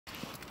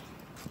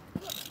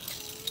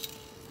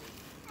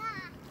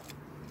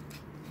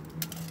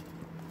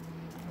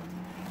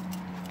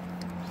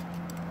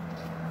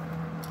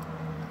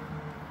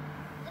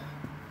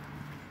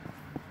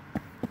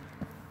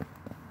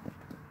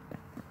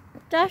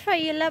Joshua,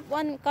 you left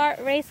one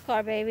race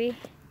car, baby.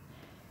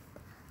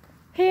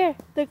 Here,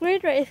 the green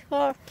race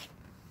car.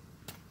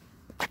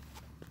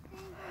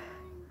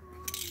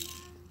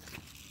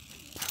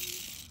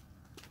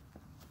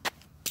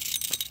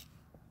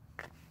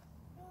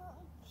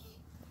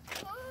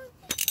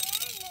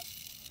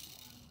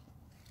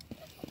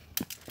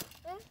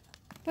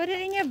 Put it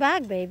in your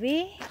bag,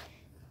 baby.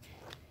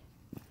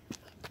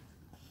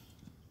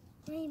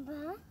 My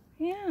bag?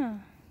 Yeah.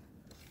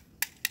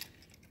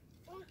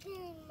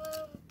 Okay,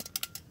 Mom.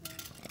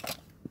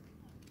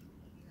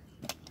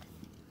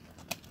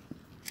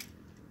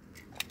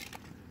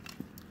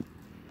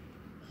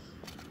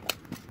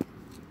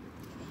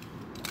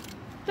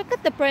 Look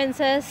at the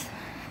princess.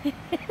 She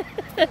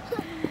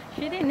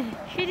didn't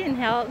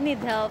need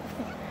help.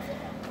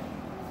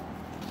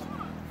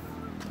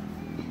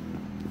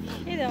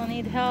 She don't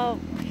need help.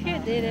 She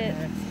did it.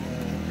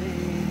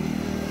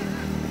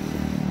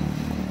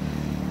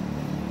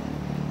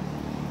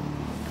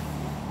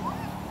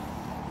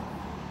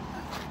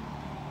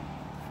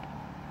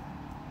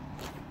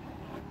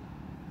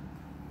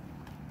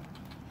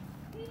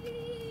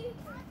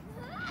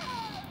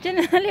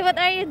 Jenelle, what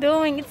are you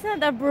doing? It's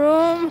not a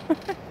broom.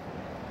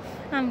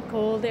 I'm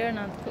cold. They're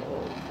not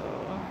cold.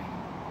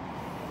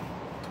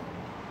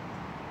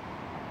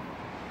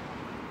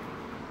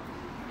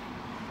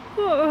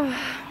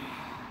 Oh.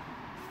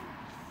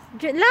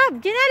 Love,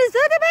 Jenelle is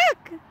at the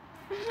back.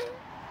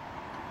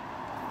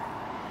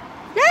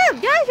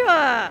 Love,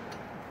 Joshua.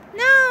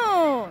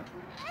 No.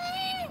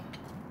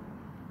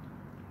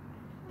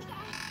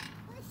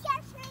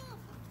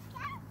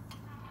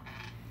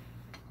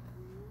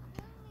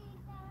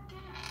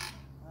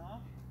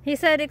 He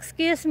said,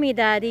 "Excuse me,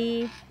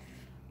 Daddy."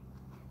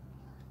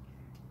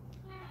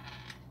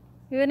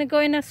 You wanna go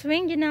in a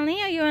swing,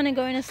 Jenelle, or you wanna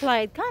go in a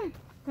slide? Come.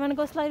 You wanna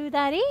go slide with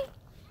Daddy?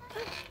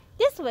 Come.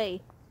 This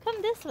way.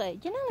 Come this way,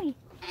 Jenelle.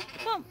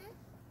 Come.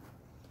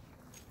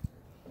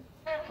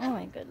 Oh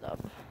my God, love.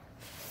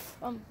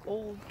 I'm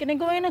cold. Can I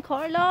go in a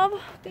car, love?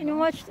 Can you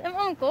watch them?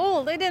 I'm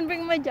cold. I didn't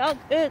bring my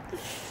jacket.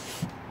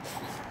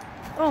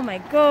 Oh my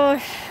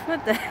gosh.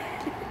 What the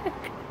heck?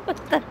 What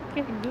the heck are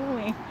you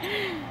doing?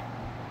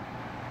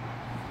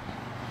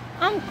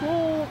 I'm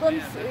cold. I'm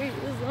serious.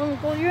 I'm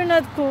cold. You're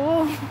not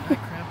cold. I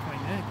cramped my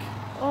neck.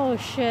 Oh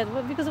shit.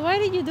 Well, because why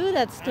did you do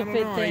that stupid I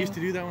don't know. thing? I used to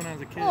do that when I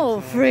was a kid. Oh,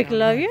 so freak,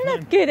 love. You're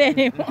not kid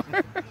anymore.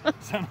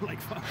 Sounded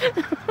like fun.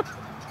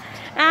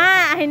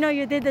 Ah, I know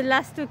you did the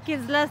last two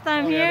kids last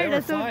time Yeah, here. they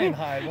were The two flying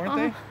high, weren't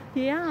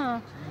they? Yeah.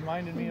 they?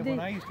 Reminded me of when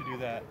I used to do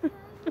that.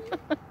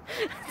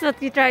 That's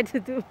what you tried to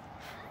do.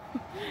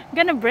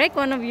 Gonna break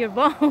one of your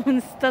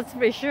bones, that's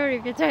for sure,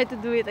 if you try to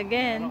do it I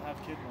again. don't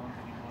have kid bones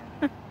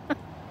anymore.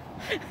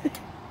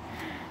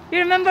 You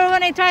remember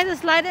when I tried to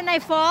slide and I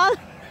fall?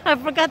 I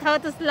forgot how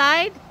to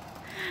slide.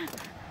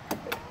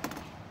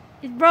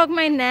 It broke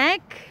my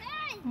neck.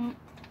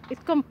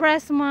 It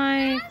compressed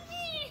my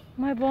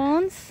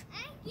bones.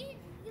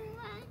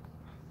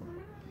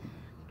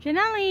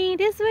 Jenelle,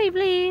 this way,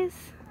 please.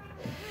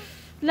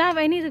 Love,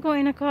 I need to go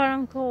in a car.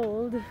 I'm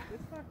cold. It's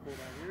not cold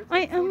out here. It's I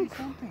like am. 40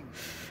 something.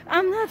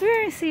 I'm not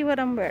wearing. See what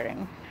I'm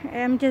wearing.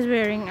 I'm just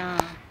wearing